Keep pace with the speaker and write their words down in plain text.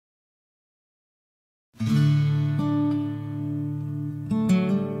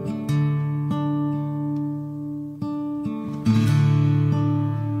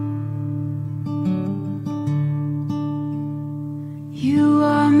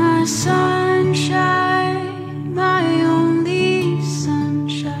my sunshine, my only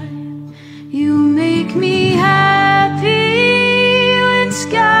sunshine. You make me happy when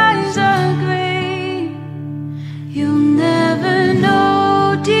skies are gray. You'll never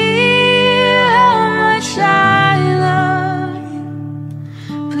know, dear, how much I love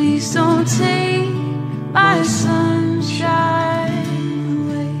you. Please don't take my sunshine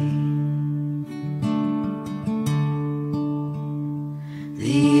away.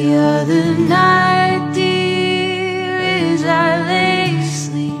 The other night, dear, as I lay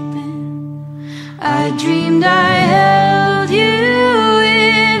sleeping, I dreamed I held you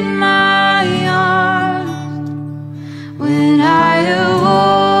in my arms. When I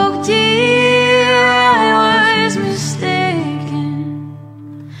awoke, dear, I was mistaken,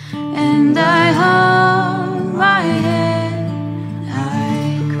 and I hung my head,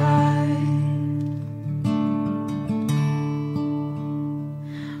 I cried.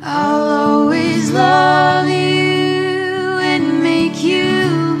 I'll always love you and make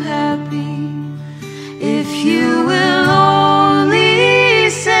you happy if you will only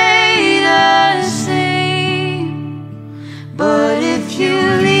say the same. But if you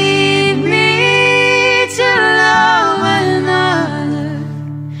leave me to love another,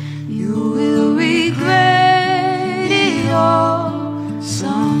 you will regret it all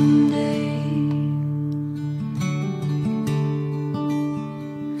someday.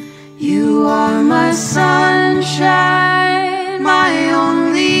 You are my sunshine, my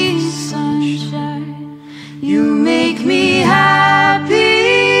only sunshine. You make me happy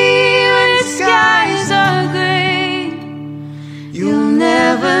when skies are gray. You'll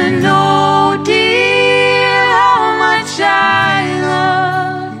never know, dear, how much I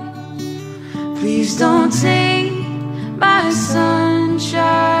love you. Please don't take my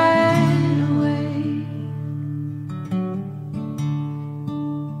sunshine away.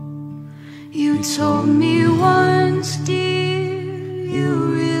 You told me once, dear, you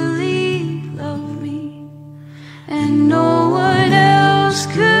really love me, and no one else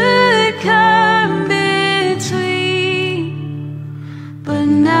could come between. But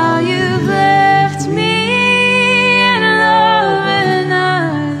now you've left me and love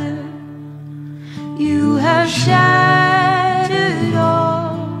another. You have shattered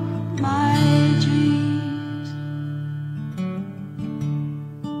all my dreams.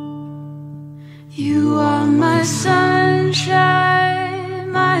 You are my sunshine,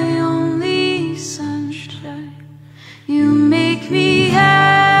 my only sunshine. You make me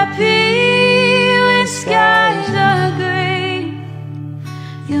happy when skies are gray.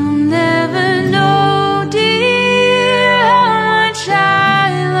 You'll never know, dear, how much I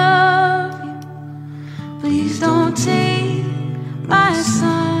love you. Please don't take my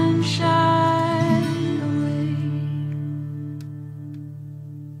sunshine away.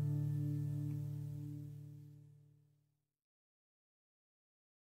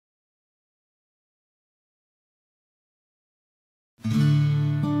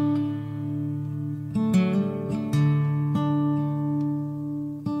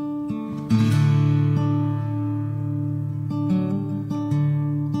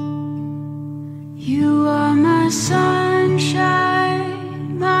 You are my sunshine,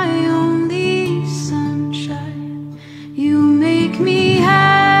 my only sunshine. You make me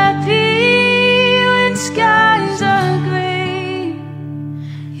happy when skies are gray.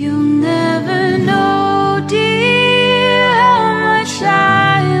 You'll never know, dear, how much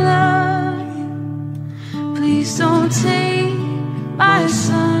I love you. Please don't take my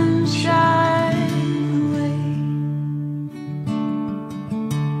sunshine away.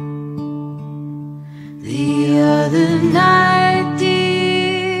 The other night,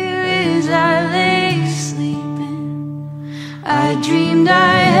 dear, as I lay sleeping, I dreamed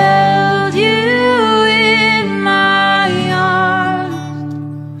I held you in my arms.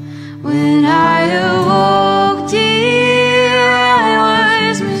 When I awoke, dear, I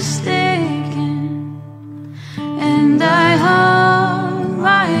was mistaken, and I hung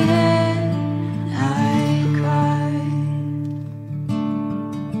my head, I cried.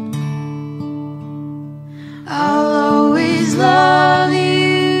 I'll always love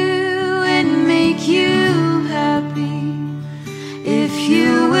you and make you happy if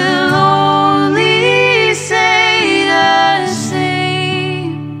you will only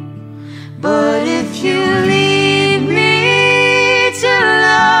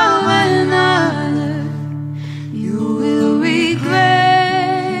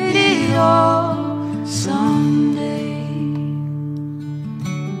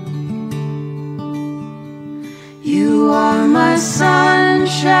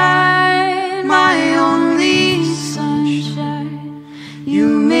You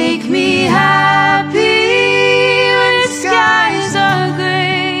make me happy when the skies are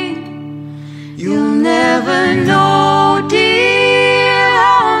gray. You'll never know, dear,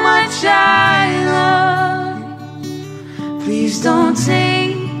 how much I love you. Please don't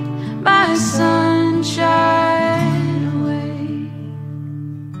take my sunshine away.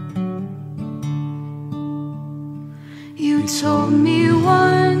 You told me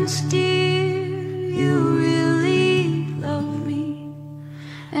once, dear, you really love me,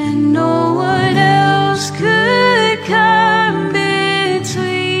 and no one else could come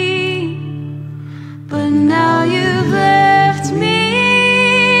between. But now you've left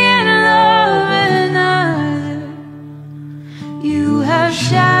me and love another. You have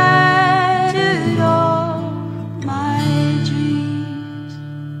shattered all my dreams.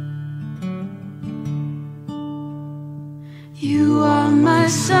 You are my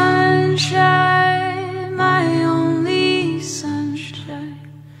sunshine, my only sunshine.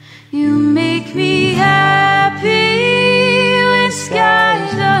 You make me happy when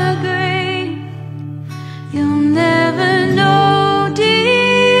skies are gray. You'll never know,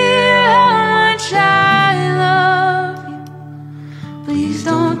 dear, how much I love you. Please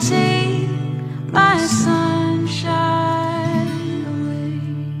don't take my sunshine away.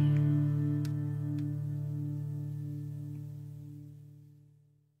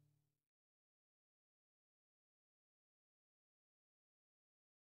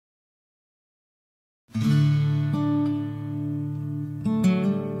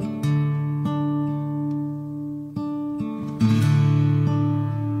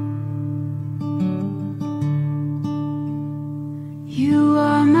 You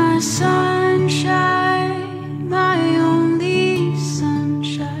are my sunshine, my only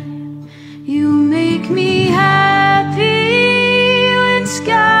sunshine. You make me happy when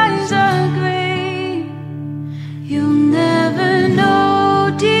skies are gray. You'll never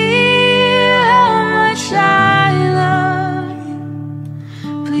know, dear, how much I love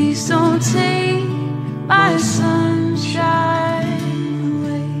you. Please don't take my sunshine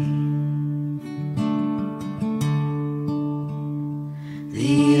away.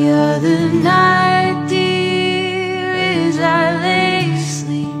 The other night, dear, as I lay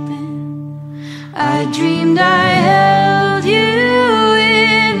sleeping, I dreamed I held you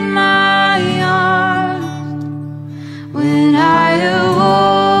in my arms. When I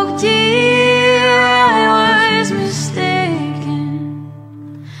awoke, dear, I was mistaken,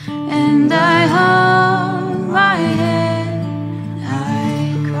 and I hung my head,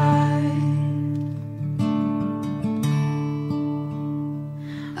 I cried.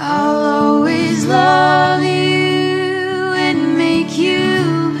 I'll always love you and make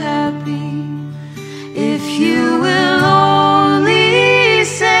you happy if you will only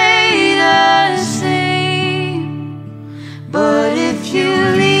say the same. But if you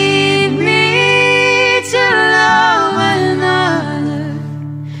leave me to love another,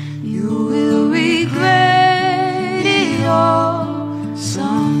 you will regret it all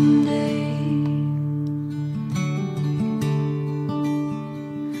someday.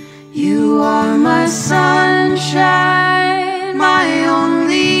 You are my sunshine, my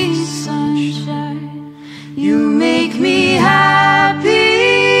only sunshine. You make me happy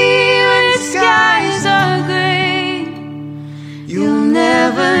when the skies are gray. You'll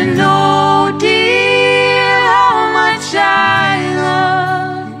never know, dear, how much I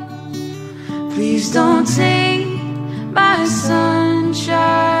love you. Please don't take my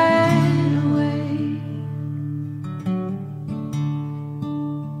sunshine away.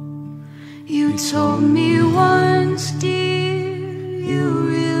 You told me once, dear, you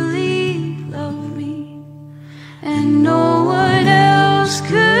really love me, and no one else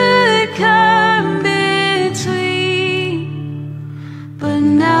could come between. But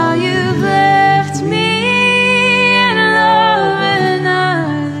now you've left me and love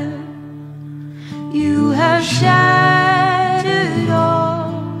another. You have shattered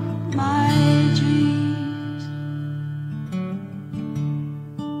all my dreams.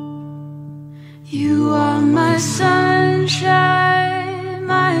 You are my sunshine,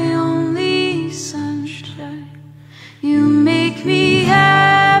 my only sunshine. You make me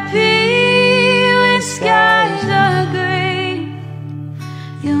happy when skies are gray.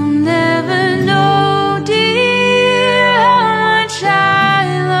 You'll never know, dear, how much I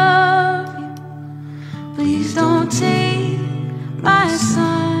love you. Please don't take my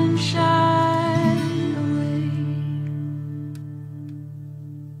sunshine away.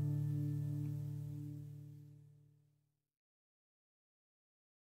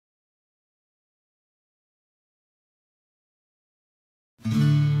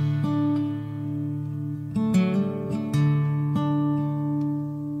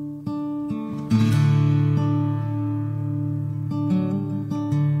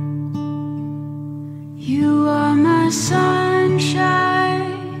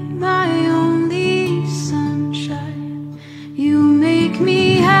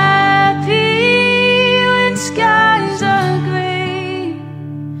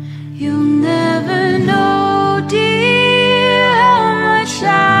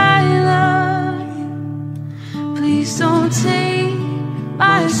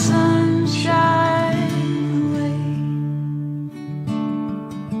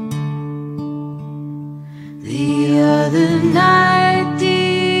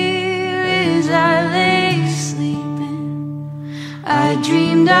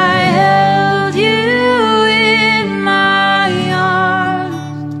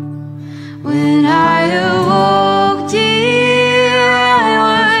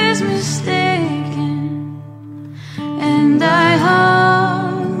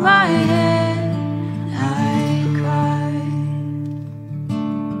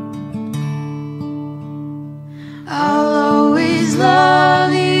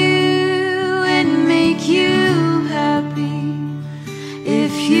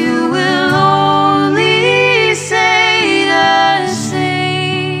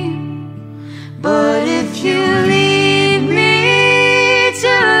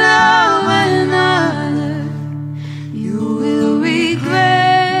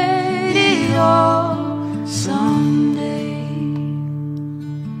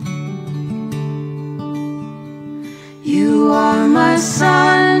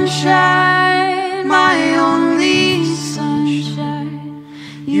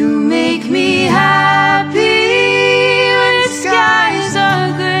 You make me happy when the skies are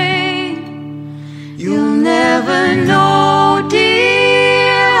gray. You'll never know,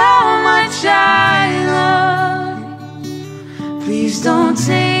 dear, how much I love you. Please don't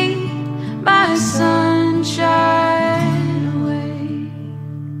take my sunshine away.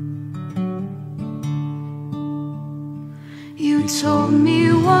 You told me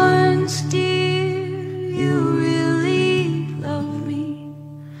once, dear, you really love me,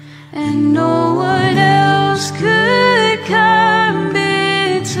 and no one else could come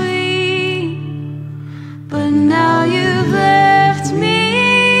between. But now you've left me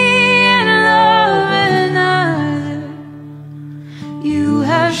and love another. You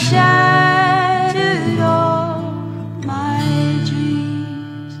have shattered all my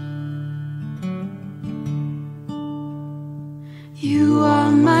dreams. You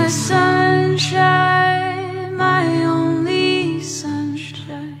are my sunshine, my only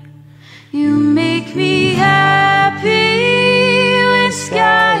sunshine. You make me happy when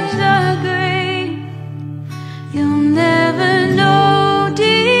skies are gray. You'll never know,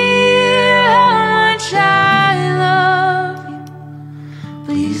 dear, how much I love you.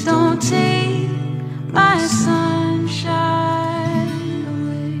 Please don't take my sunshine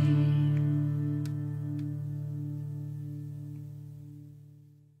away.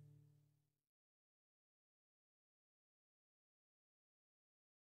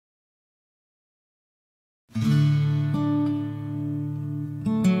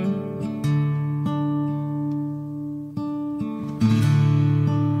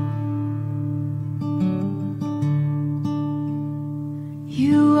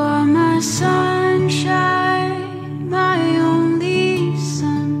 You are my sunshine, my only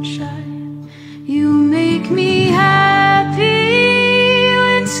sunshine. You make me happy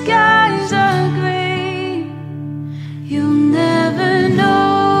when skies are gray. You'll never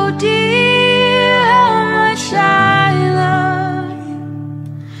know, dear, how much I love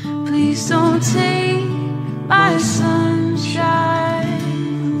you. Please don't take my sunshine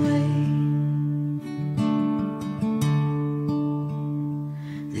away.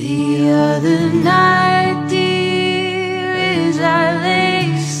 The other night, dear, as I lay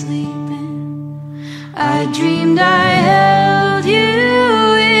sleeping, I dreamed I held you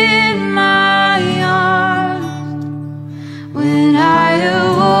in my arms. When I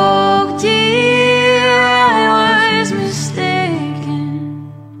awoke, dear, I was mistaken,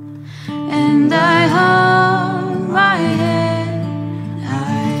 and I hung my head,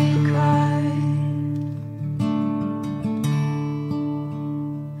 I cried.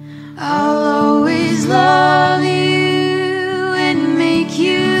 I'll always love you and make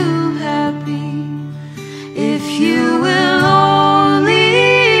you happy if you will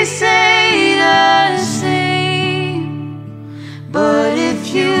only say the same. But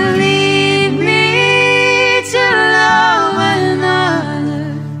if you leave me to love another,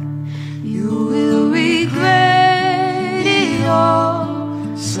 you will regret it all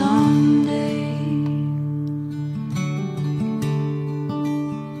someday.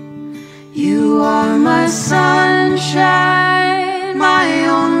 You are my sunshine, my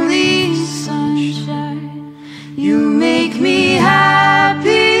only sunshine. You make me happy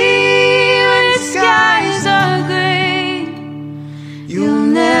when the skies are gray. You'll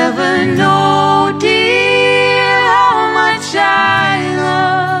never know, dear, how much I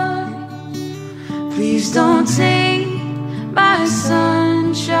love you. Please don't take my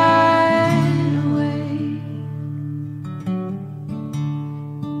sunshine away.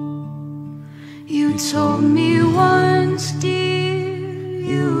 You told me once, dear,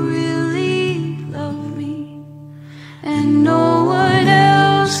 you really love me, and no one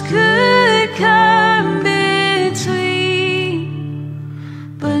else could come between.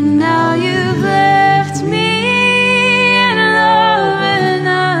 But now you've left me and love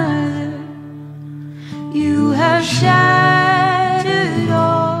another. You have shattered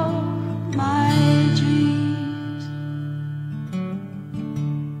all my dreams.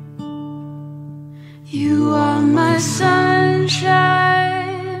 You are my sunshine,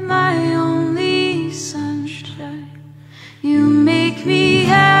 my only sunshine. You make me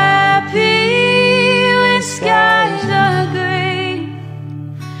happy when skies are gray.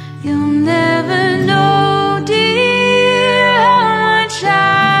 You'll never know, dear, how much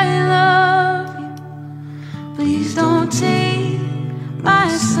I love you. Please don't take my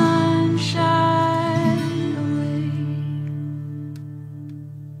sunshine away.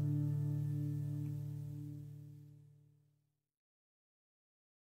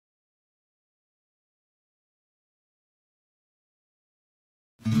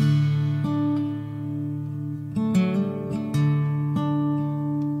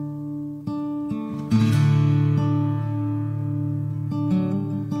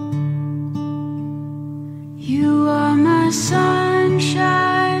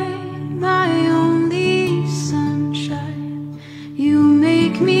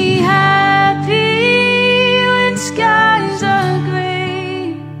 me happy when skies are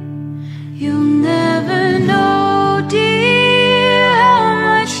gray. You'll never know, dear, how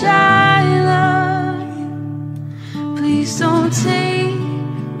much I love you. Please don't take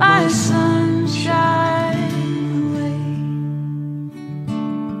my sunshine away.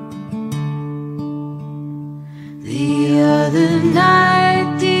 The other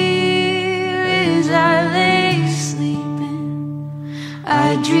night, dear, as I lay sleeping,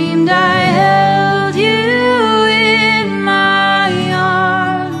 I dreamed I held you in my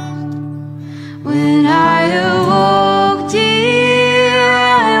arms. When I awoke, dear,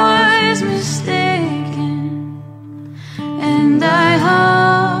 I was mistaken, and I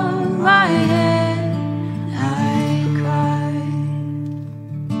hung my head, I cried.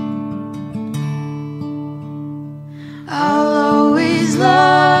 I'll always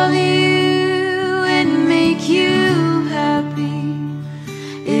love you and make you happy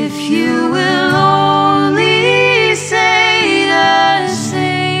if you will only say the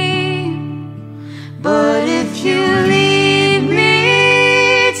same. But if you leave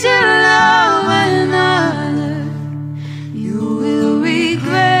me to love another, you will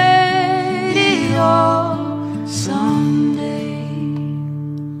regret it all someday.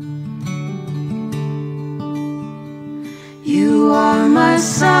 You are my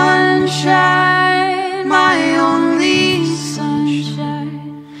sunshine, my only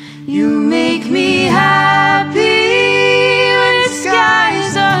sunshine. You make me happy when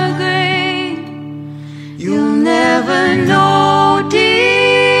skies are gray. You'll never know,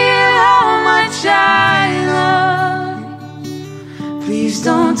 dear, how much I love you. Please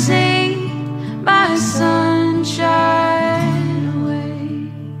don't take my sunshine away.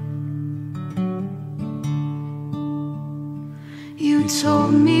 You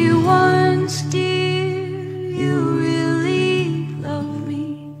told me once, dear, you really love me,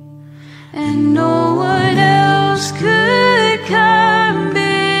 and no one else could come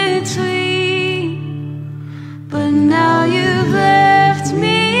between. But now you've left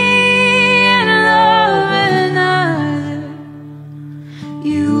me and love another.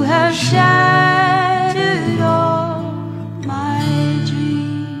 You have shattered all my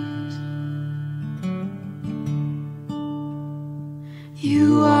dreams.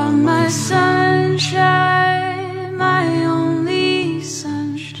 You are my sunshine, my only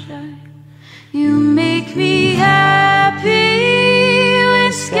sunshine. You make me happy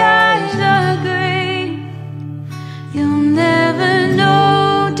when skies are gray. You'll never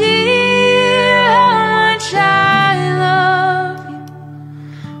know, dear, how much I love you.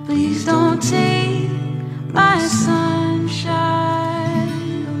 Please don't take my sunshine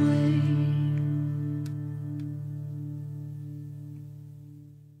away.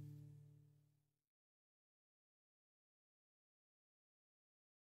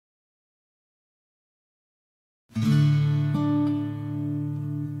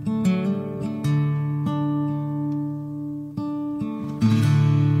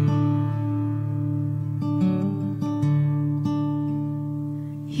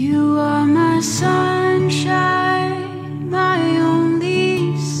 You are my sunshine, my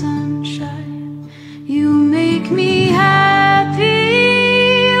only sunshine. You make me happy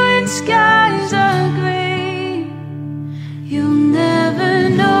when skies are gray. You'll never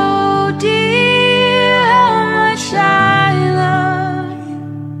know, dear, how much I love you.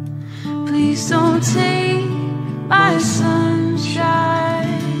 Please don't take my sunshine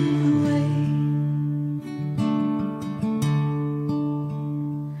away.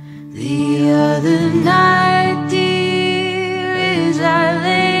 The other night, dear, as I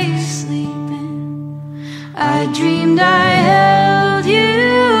lay sleeping, I dreamed I held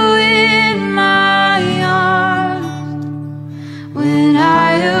you in my arms. When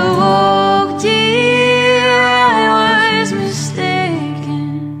I awoke, dear, I was mistaken,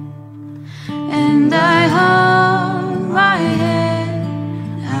 and I hung my head,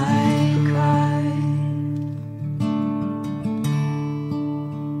 I cried.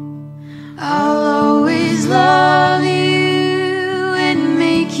 I'll always love you and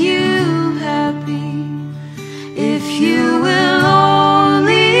make you happy if you will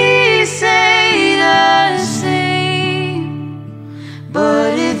only say the same.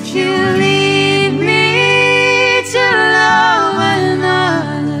 But if you leave me to love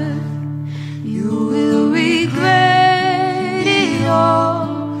another, you will regret it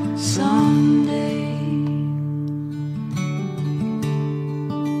all someday.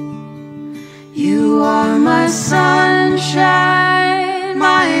 You are my sunshine,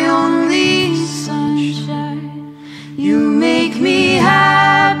 my only sunshine. You make me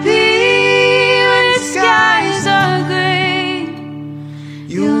happy when skies are gray.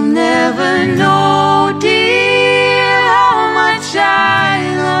 You'll never know, dear, how much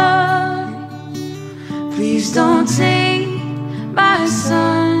I love you. Please don't take my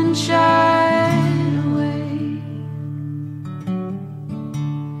sunshine away.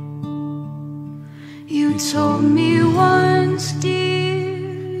 You told me once, dear,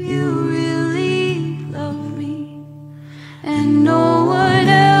 you really love me, and no one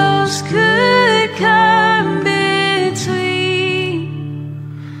else could come between.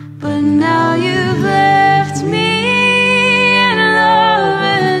 But now you've left me and love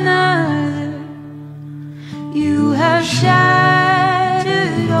another. You have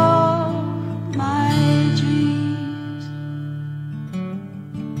shattered all my dreams.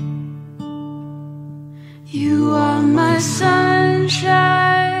 You are my sunshine,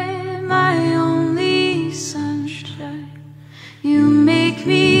 my only sunshine. You make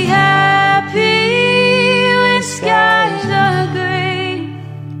me happy when skies are gray.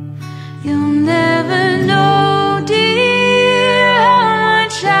 You'll never know, dear, how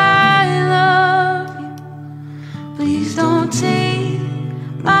much I love you. Please don't take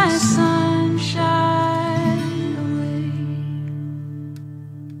my sunshine away.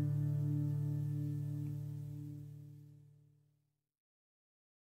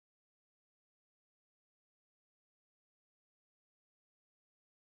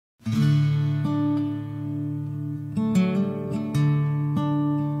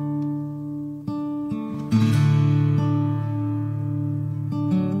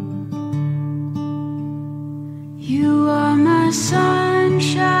 You are my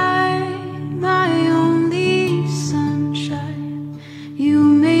sunshine, my only sunshine. You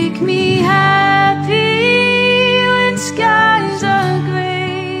make me happy when skies are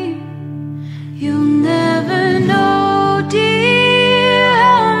gray. You'll never know, dear,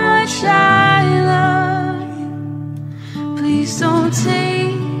 how much I love you. Please don't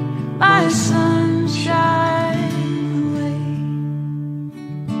take my sunshine away.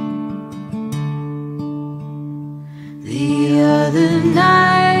 The other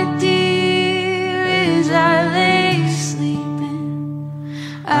night, dear, as I lay sleeping,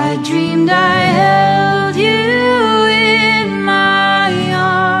 I dreamed I held you in my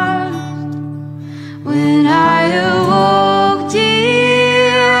arms. When I awoke,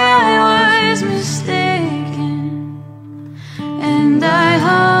 dear, I was mistaken, and I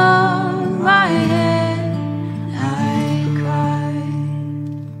hung my head, I cried.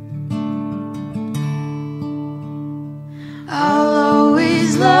 I'll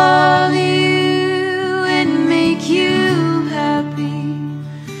always love you and make you happy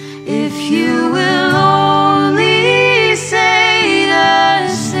if you will only say the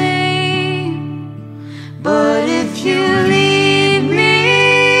same. But if you leave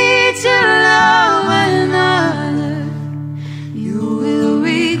me to love another, you will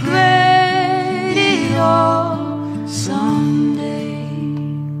regret it all someday.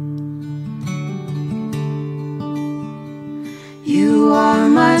 You are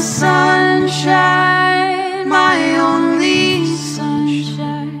my sunshine, my only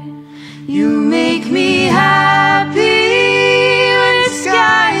sunshine. You make me happy when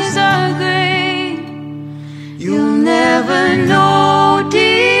skies are gray. You'll never know,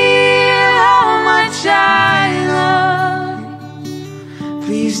 dear, how much I love you.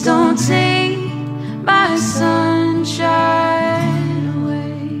 Please don't take my sunshine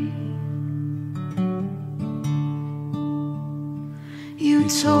away. You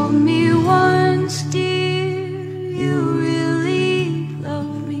told me once, dear, you really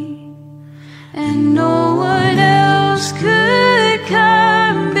love me, and no one else could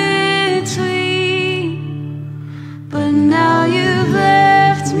come between. But now you've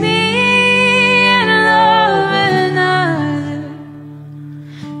left me and love another.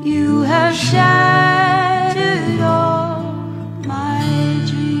 You have shattered all my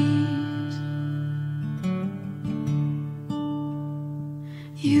dreams.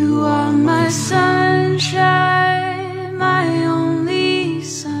 You are my sunshine, my only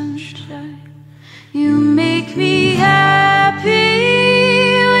sunshine. You make me happy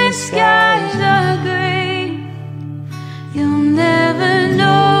when skies are gray. You'll never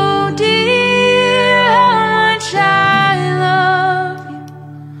know, dear, how much I love you.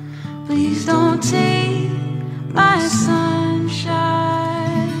 Please don't take my sunshine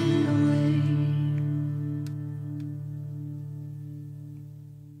away.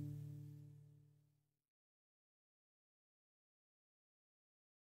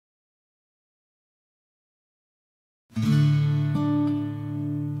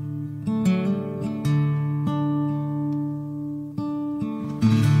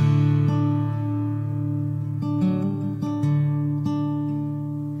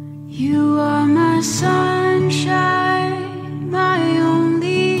 You are my sunshine, my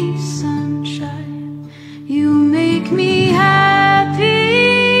only sunshine. You make me happy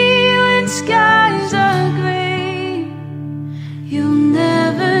when skies are gray. You'll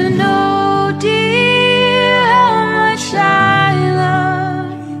never know, dear, how much I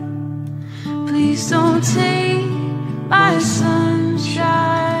love you. Please don't take my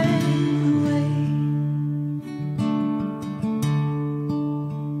sunshine away.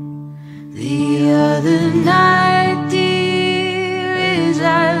 The other night, dear, as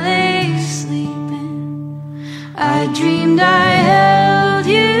I lay sleeping, I dreamed I held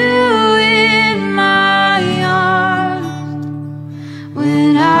you in my arms.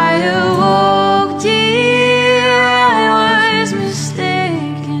 When I awoke, dear, I was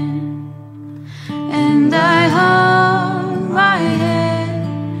mistaken, and I hung my head,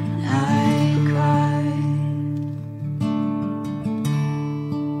 I cried.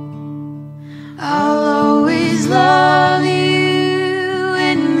 I'll always love you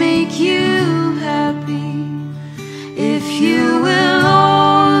and make you happy if you will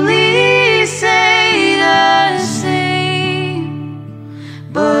only say the same.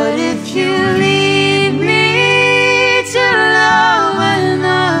 But if you leave me to love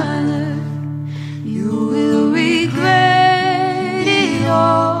another, you will regret it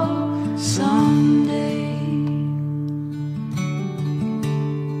all someday.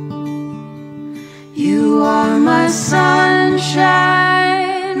 You are my sunshine,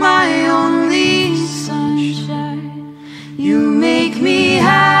 my only sunshine. You make me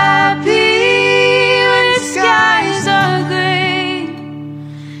happy when skies are gray.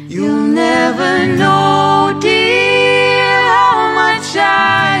 You'll never know, dear, how much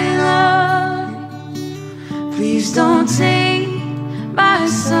I love you. Please don't take my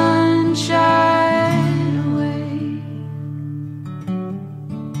sunshine away.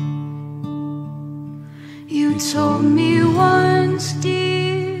 You told me once,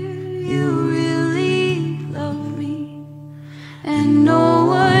 dear, you really love me, and no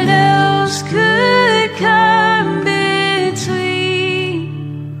one else could come between.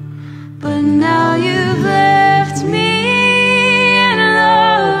 But now you've left me and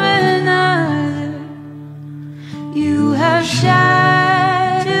love another. You have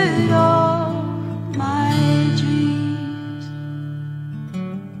shattered all my dreams.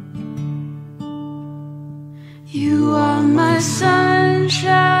 You are my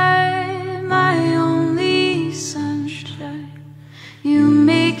sunshine, my only sunshine. You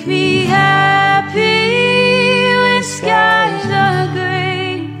make me happy when skies are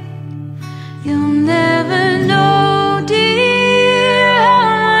gray. You'll never know, dear, how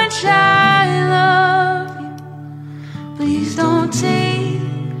much I love you. Please don't take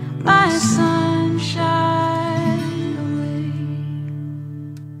my sunshine away.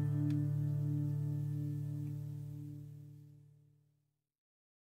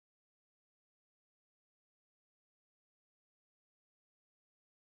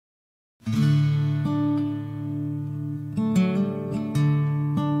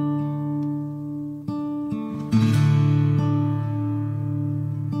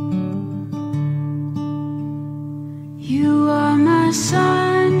 You are my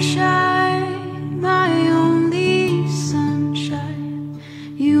sunshine, my only sunshine.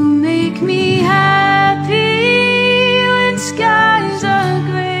 You make me happy when skies are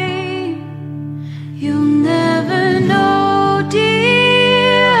gray. You'll never know,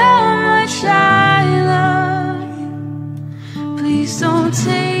 dear, how much I love you. Please don't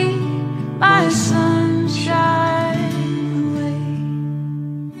take my sunshine away.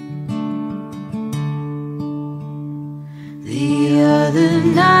 The other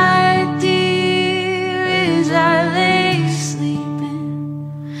night, dear, as I lay sleeping,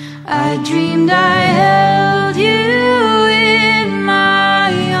 I dreamed I held you in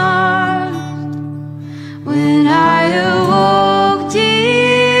my arms. When I awoke,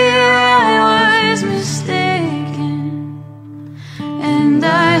 dear, I was mistaken, and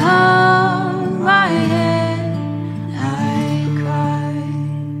I hung my head, I cried.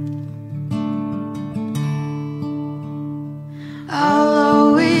 I'll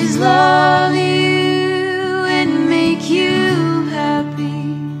always love you and make you happy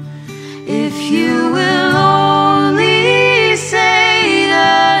if you will only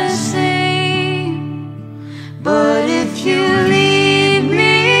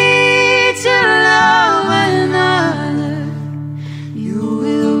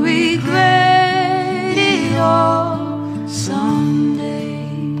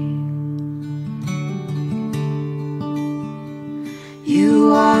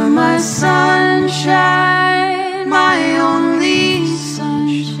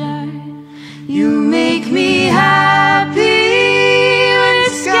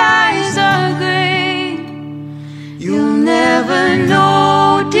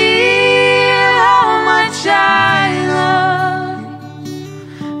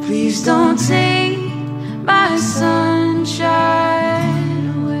Please don't take my sunshine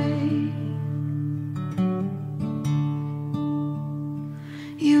away.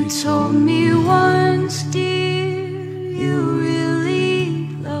 You told me once, dear, you really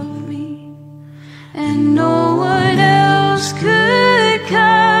love me, and no one else could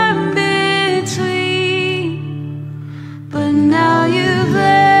come between. But now you've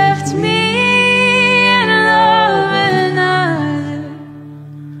left me and love another.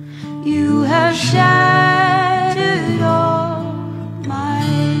 You have shattered all my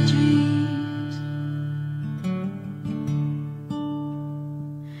dreams.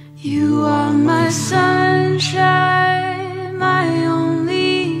 You are my sunshine, my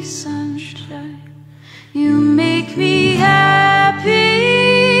only sunshine. You make me happy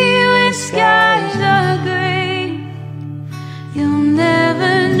when skies are gray. You'll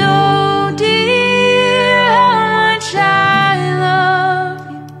never know, dear, how much I love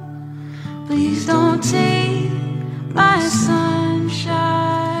you. Please don't take my sunshine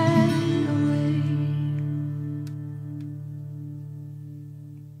away.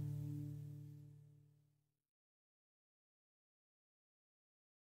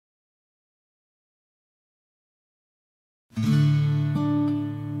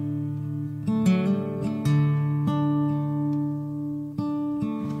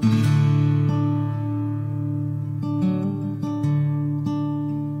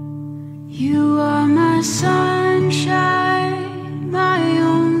 You are my sunshine, my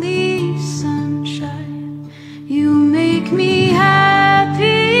only sunshine. You make me happy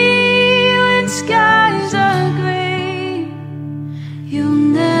when skies are gray. You'll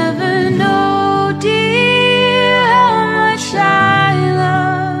never know, dear, how much I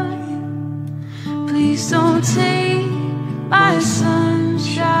love you. Please don't take my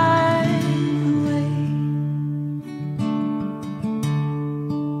sunshine away.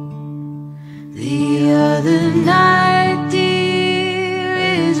 The other night, dear,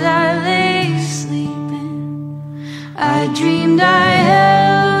 as I lay sleeping, I dreamed I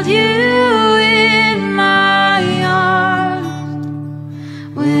held you in my arms.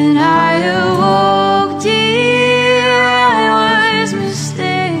 When I awoke, dear, I was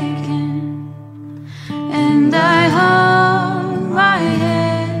mistaken, and I hung my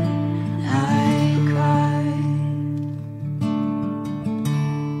head, I cried.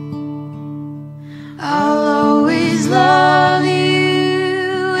 I'll always love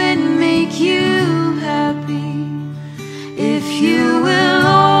you and make you happy if you will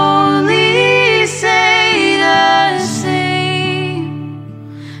only say the same.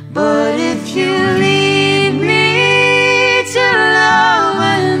 But if you leave me to love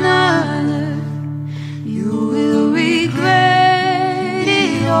another, you will regret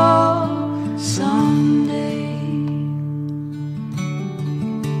it all someday.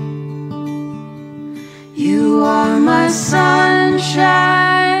 You are my sunshine,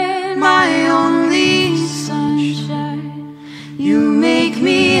 my only sunshine. You make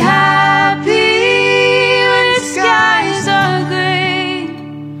me happy when skies are gray.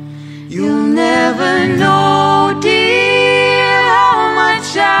 You'll never know, dear, how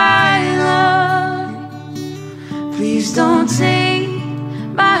much I love you. Please don't take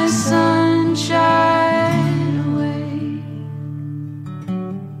my sunshine away.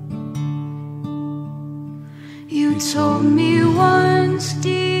 You told me once,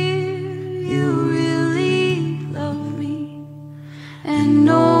 dear, you really love me, and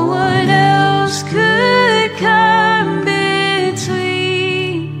no one else could come between.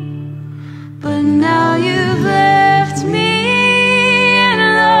 But now you've left me and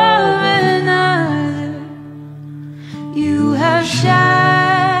love another. You have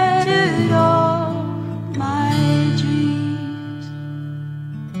shattered all my dreams.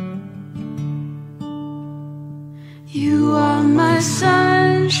 You are my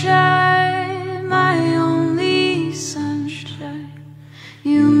sunshine, my only sunshine.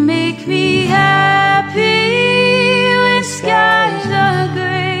 You make me happy when skies are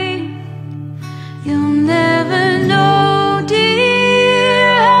gray. You'll never know,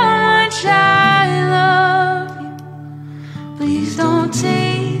 dear, how much I love you. Please don't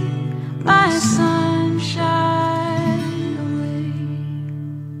take my sunshine away.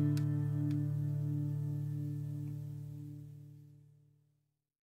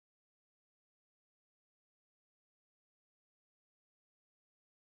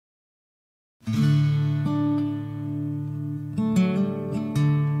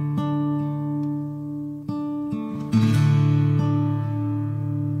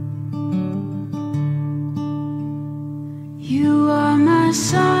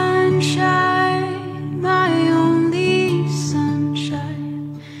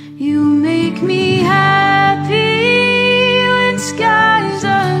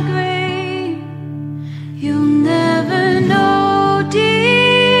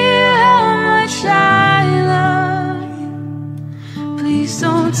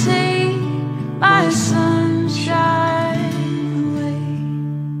 don't take my sunshine away.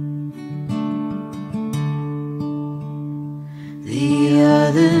 The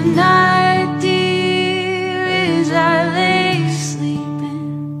other night, dear, as I lay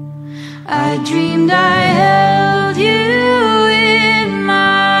sleeping, I dreamed I held you in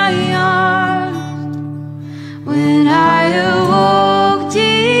my arms. When I awoke,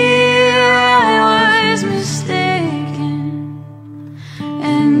 dear, I was mistaken,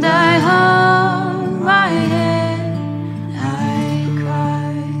 and I hung my head, I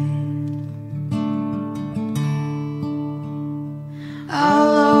cried.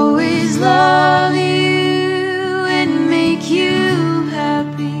 I'll always love you and make you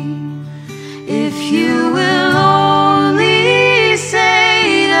happy if you will only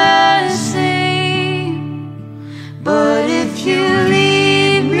say the same. But if you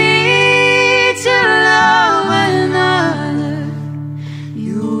leave me to love another,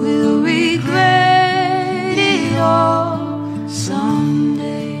 you will regret it all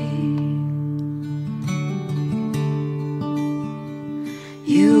someday.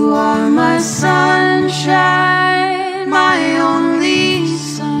 You are my sunshine, my only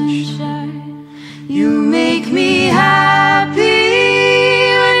sunshine. You make me happy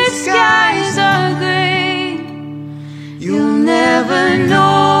when skies are gray. You'll never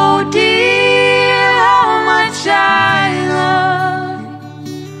know, dear, how much I love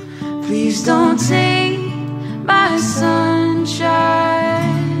you. Please don't take my sunshine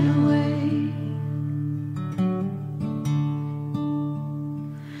away.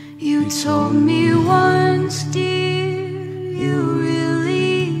 You told me once, dear, you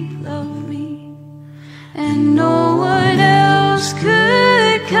really love me, and no one else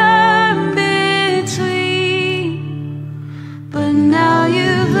could come between. But now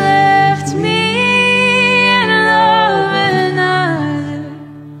you've left me and love another.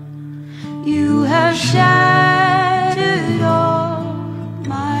 You have shattered all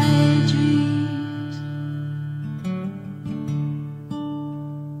my dreams.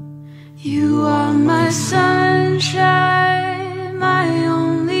 You are my sunshine, my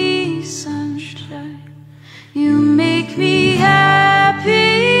only sunshine. You make me happy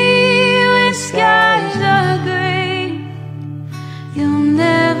when skies are gray. You'll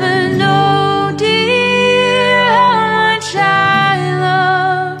never know, dear, how much I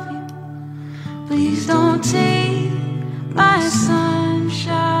love you. Please don't take my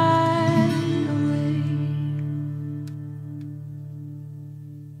sunshine away.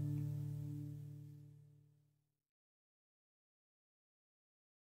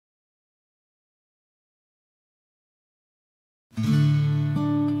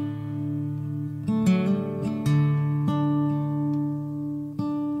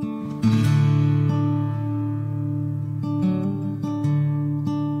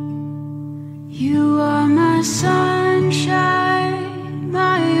 You are my sunshine,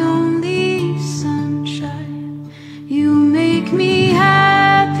 my only sunshine. You make me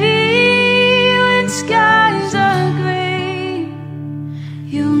happy when skies are gray.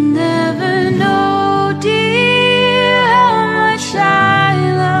 You'll never know, dear, how much I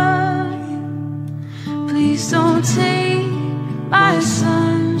love you. Please don't take my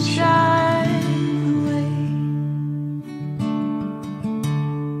sunshine away.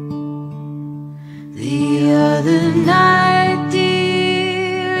 The other night,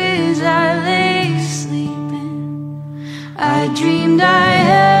 dear, as I lay sleeping, I dreamed I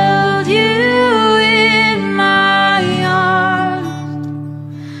held you in my arms.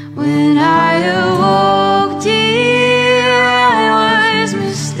 When I awoke, dear, I was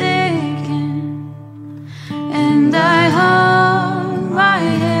mistaken, and I hung my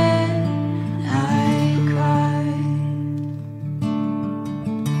head, I cried.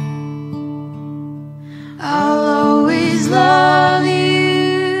 I'll always love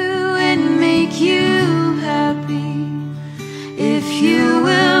you and make you happy if you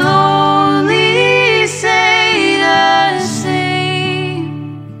will only say the same.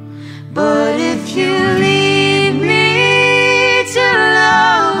 But if you leave me to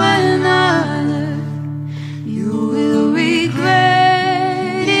love another, you will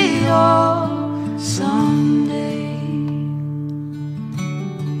regret it all someday.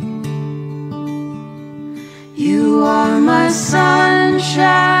 You are my sunshine,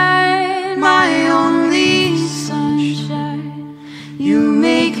 my only sunshine. You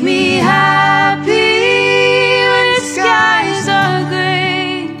make me happy when skies are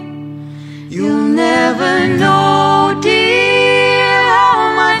gray. You'll never know, dear,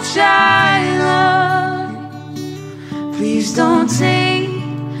 how much I love you. Please don't take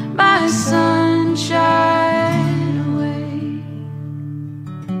my sunshine away.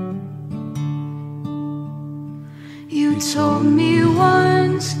 told me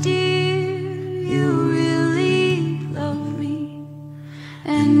once, dear, you really love me,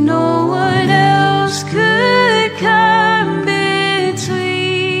 and no one else could come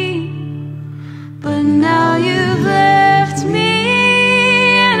between. But now you've left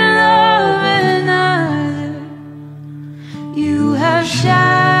me and love another. You have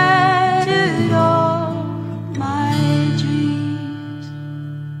shattered all my dreams.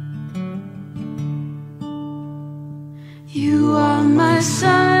 You are my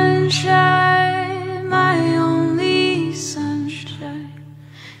sunshine, my only sunshine.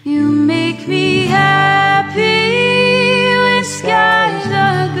 You make me happy when skies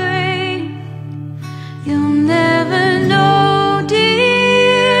are gray. You'll never know,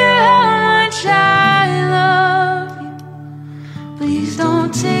 dear, how much I love you. Please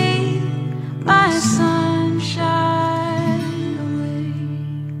don't take my sunshine away.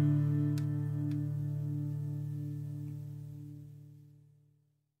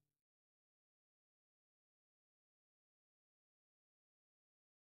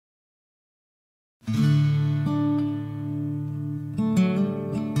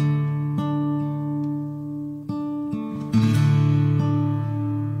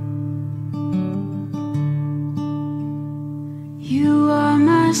 You are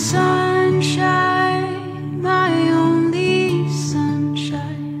my sunshine, my only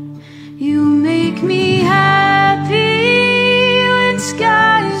sunshine. You make me happy when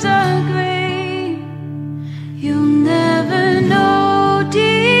skies are gray. You'll never know,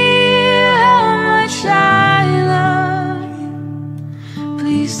 dear, how much I love you.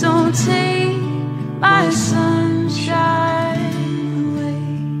 Please don't take my sunshine away.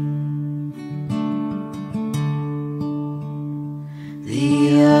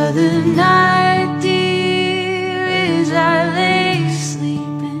 The other night, dear, as I lay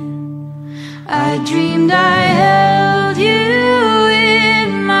sleeping, I dreamed I held you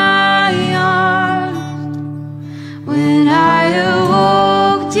in my arms. When I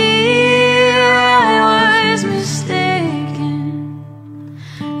awoke, dear, I was mistaken,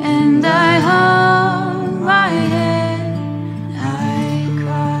 and I hung my head, I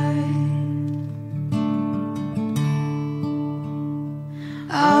cried.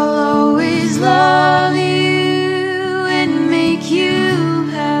 I'll always love you and make you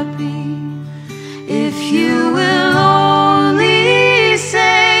happy if you will only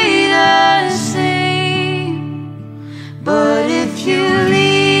say the same. But if you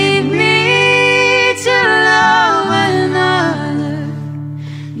leave me to love another,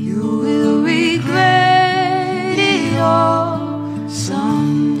 you will regret it all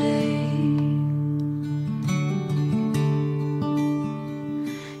someday.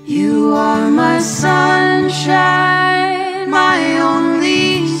 You are my sunshine, my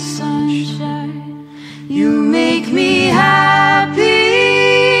only sunshine. You make me happy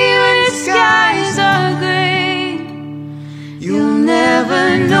when skies are gray. You'll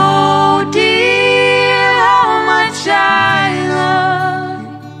never know, dear, how much I love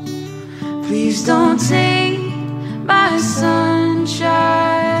you. Please don't take my sunshine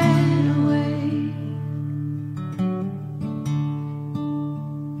away.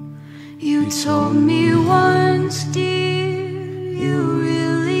 You told me once, dear, you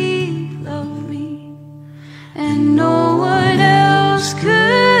really love me, and no one else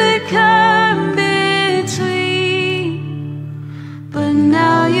could come between. But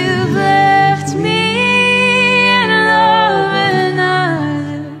now you've left me and love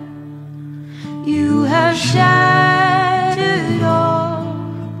another. You have shattered all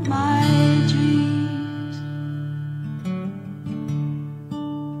my dreams.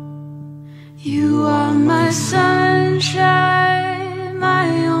 You are my sunshine, my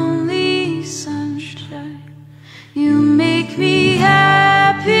only sunshine. You make me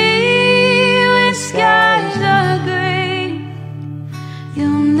happy when skies are gray.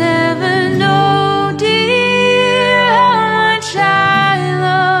 You'll never know, dear, how much I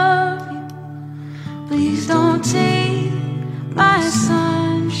love you. Please don't take my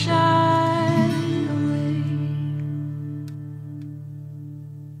sunshine away.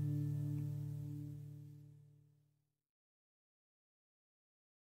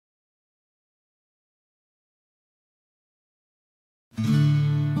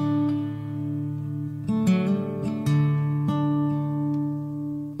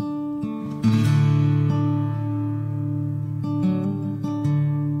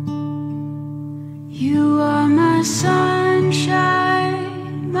 You are my sunshine,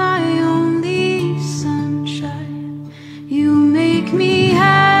 my only sunshine. You make me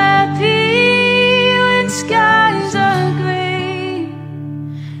happy when skies are gray.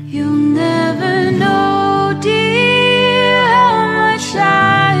 You'll never know, dear,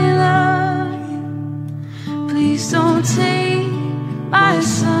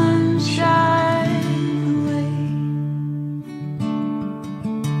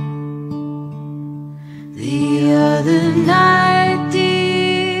 other night,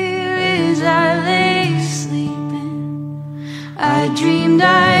 dear, as I lay sleeping, I dreamed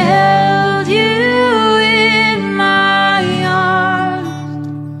I held you in my arms.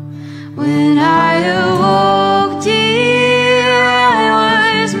 When I awoke, dear,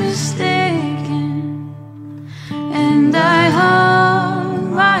 I was mistaken, and I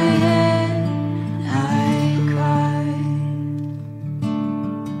hung my head, I cried.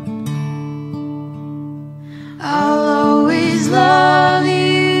 I'll always love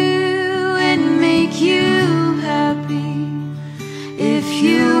you and make you happy if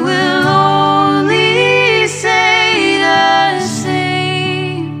you will only say the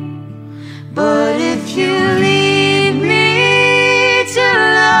same. But if you leave me to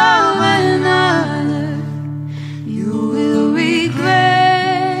love another, you will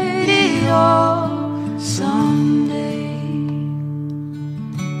regret it all someday.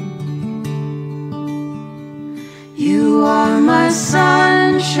 You are my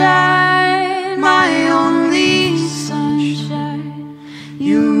sunshine, my only sunshine.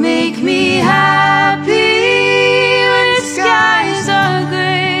 You make me happy when skies are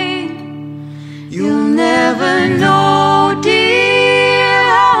gray. You'll never know, dear,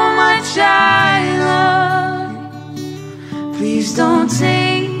 how much I love you. Please don't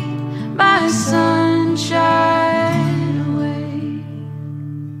take my sunshine away.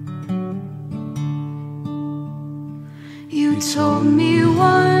 You told me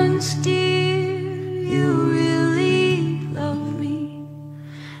once, dear, you really love me,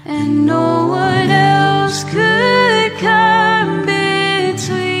 and no one else could come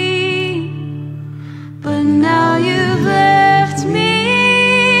between. But now you've left me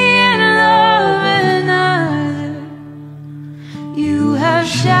and love another. You have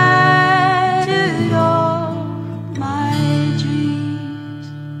shattered all my dreams.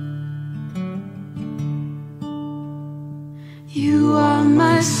 You are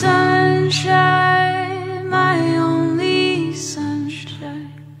my sunshine, my only sunshine.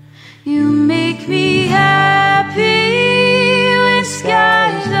 You make me happy when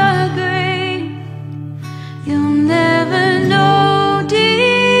skies are gray. You'll never know,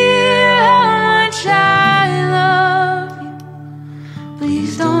 dear, how much I love you.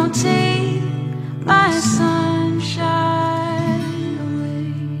 Please don't take my sunshine away.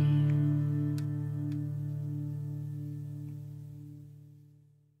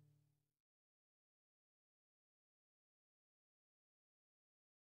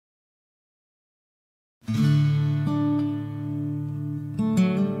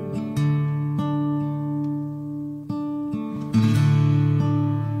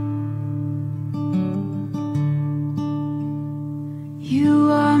 You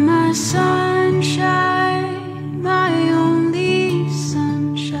are my sunshine, my only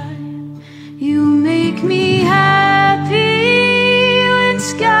sunshine. You make me happy when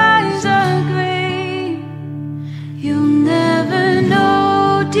skies are gray. You'll never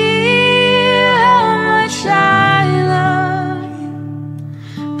know, dear, how much I love you.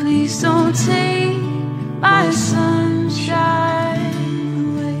 Please don't take my sunshine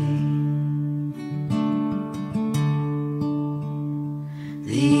away.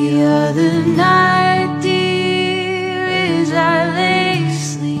 The other night, dear, as I lay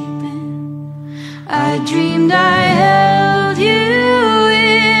sleeping, I dreamed I held you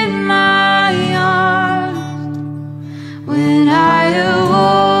in my arms. When I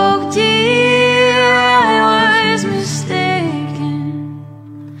awoke, dear, I was mistaken,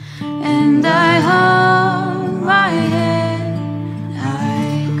 and I hung my head,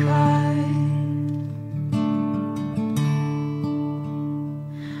 I cried.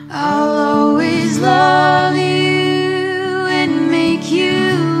 I'll always love you and make you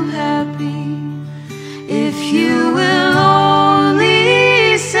happy if you will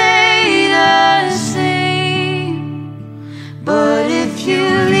only say the same. But if you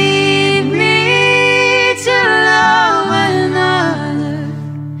leave me to love another,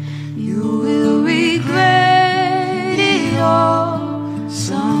 you will regret it all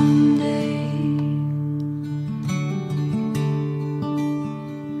someday.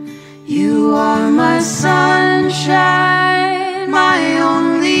 You are my sunshine, my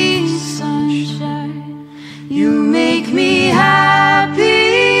only sunshine. You make me happy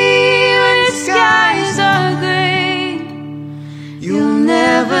when skies are gray. You'll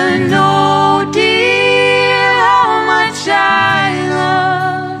never know, dear, how much I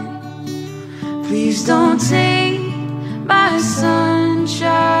love you. Please don't take my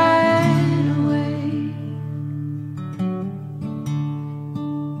sunshine away.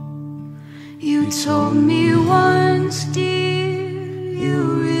 You told me once, dear, you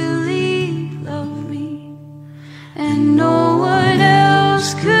really love me,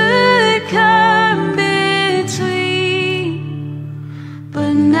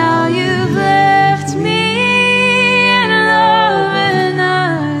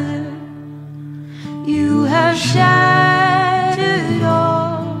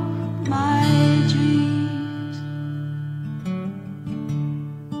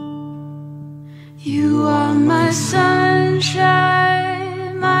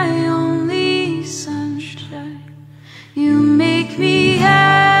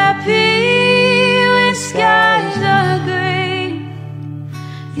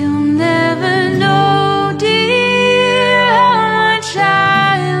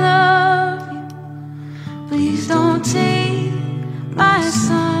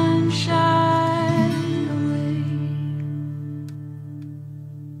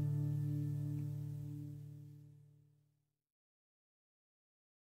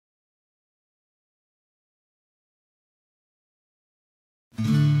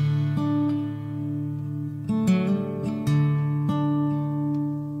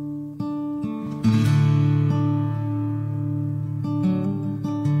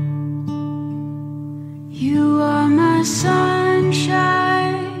 my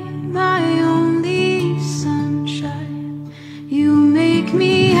sunshine, my only sunshine. You make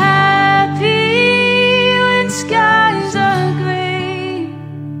me happy when skies are gray.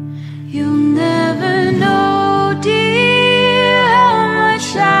 You'll never know, dear, how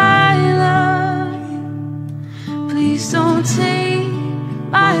much I love you. Please don't take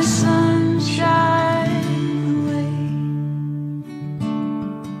my sunshine away.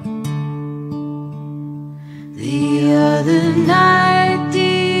 The other night,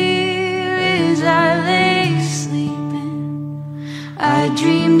 dear, as I lay sleeping, I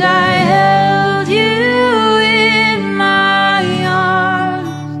dreamed I held you in my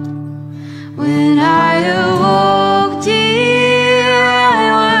arms. When I awoke, dear,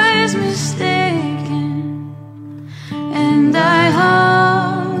 I was mistaken, and I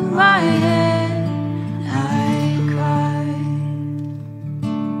hung my head, I cried.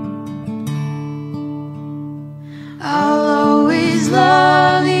 I'll always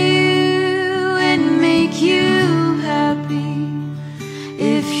love you and make you happy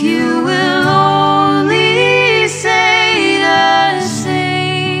if you will only say the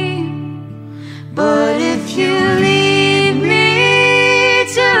same. But if you leave me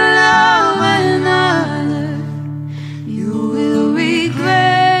to love another, you will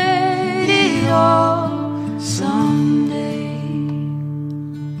regret it all someday.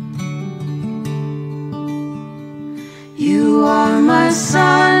 You are my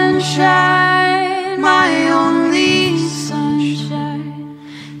sunshine, my only sunshine.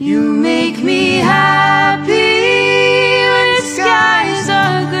 You make me happy when skies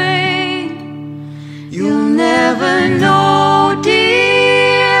are gray. You'll never know,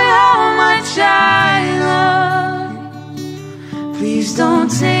 dear, how much I love you. Please don't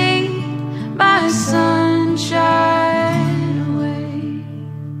take my sunshine away.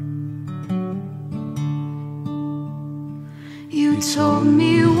 You told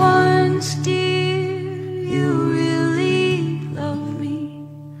me once, dear, you really love me,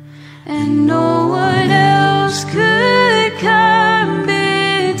 and no one else could come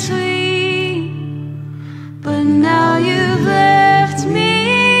between. But now you've left me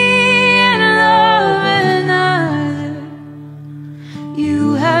and love another.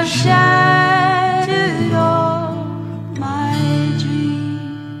 You have shattered all my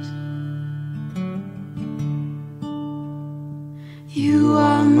dreams. You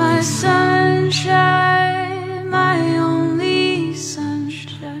are my sunshine, my only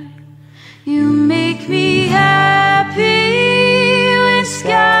sunshine. You make me happy when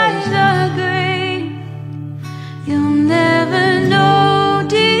skies are gray. You'll never know,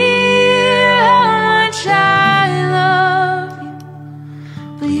 dear, how much I love you.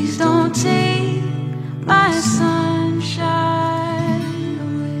 Please don't take my sunshine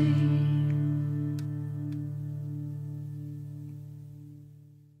away.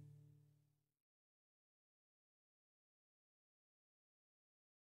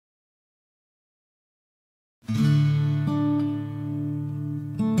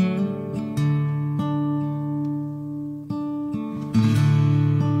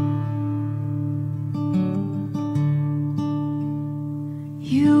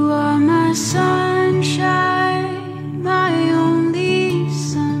 You are my sunshine, my only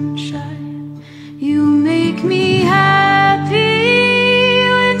sunshine. You make me happy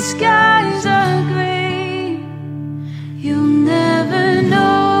when skies are gray. You'll never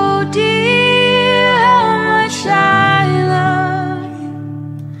know, dear, how much I love you.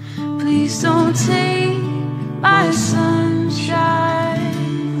 Please don't take my sunshine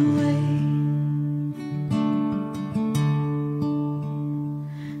away.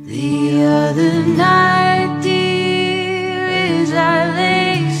 The other night, dear, as I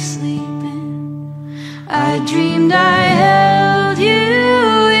lay sleeping, I dreamed I held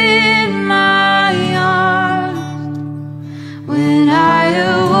you in my arms. When I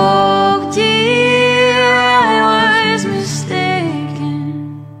awoke, dear, I was mistaken,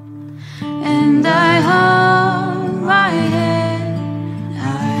 and I hung my head, I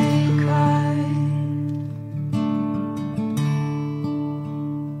cried.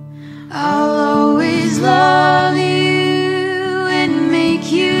 I'll always love you and make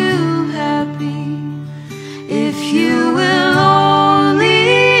you happy if you will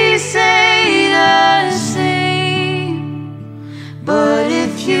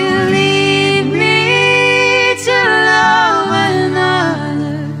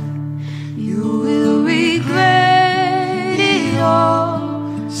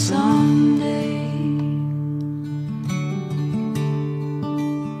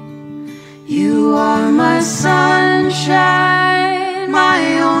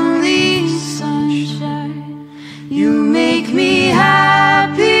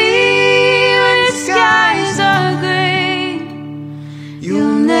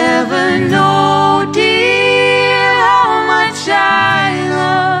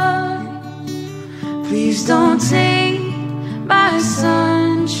Please don't take my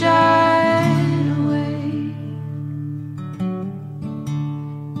sunshine away.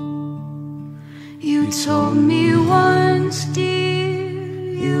 You told me once, dear,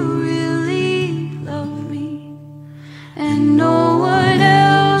 you really love me, and no one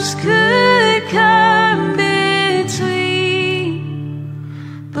else could come between.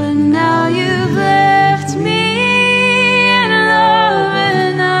 But now you've left me and love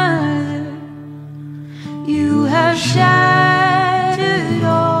another. You have shattered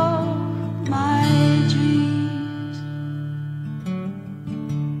all my dreams.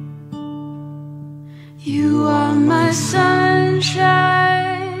 You are my sunshine,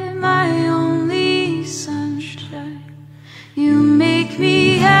 my only sunshine. You make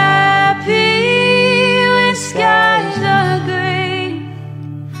me happy when skies are gray.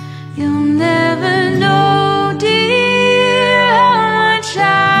 You'll never know, dear, how much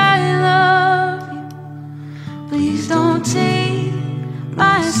I love you. Please don't take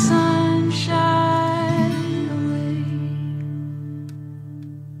my sunshine away.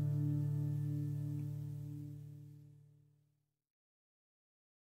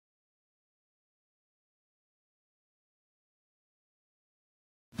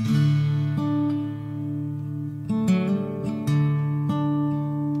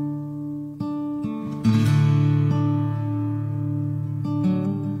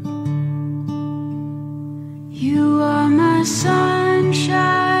 You are my sunshine,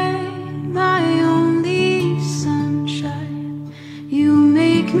 my only sunshine. You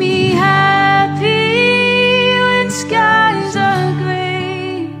make me happy when skies are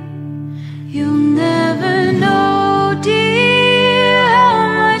gray. You'll never know, dear, how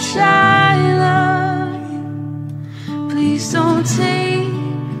much I love you. Please don't take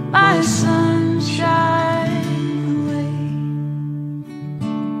my sunshine away.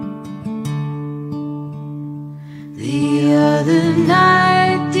 The other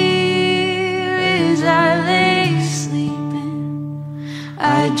night, dear, as I lay sleeping,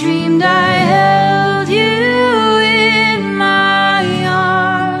 I dreamed I held you in my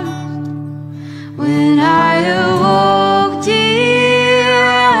arms. When I awoke, dear,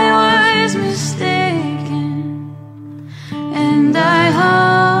 I was mistaken, and I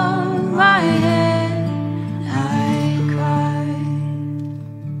hung my head, I cried.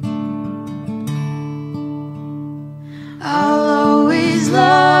 I'll always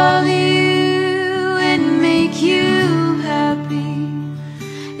love you and make you happy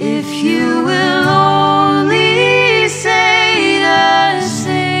if you will only say the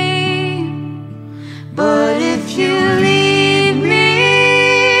same. But if you leave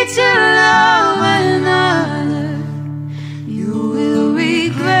me to love another, you will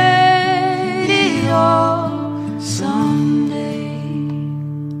regret it all someday.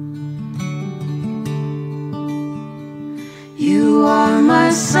 You are my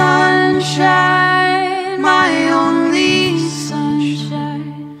sunshine, my only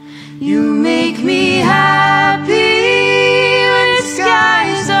sunshine. You make me happy when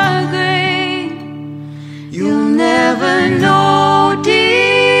skies are gray. You'll never know,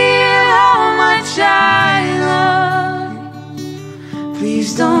 dear, how much I love you. Please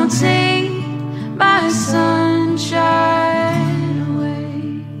don't take my sunshine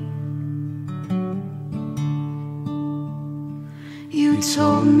away. You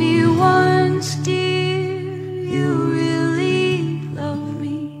told me once, dear, you really love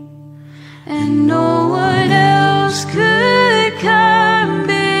me, and no one else could come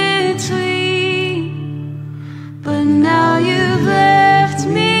between. But now you've left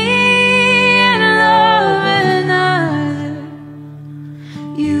me and love another.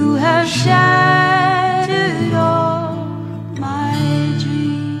 You have shattered all my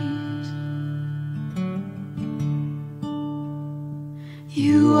dreams.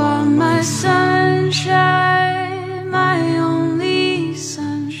 You are my sunshine,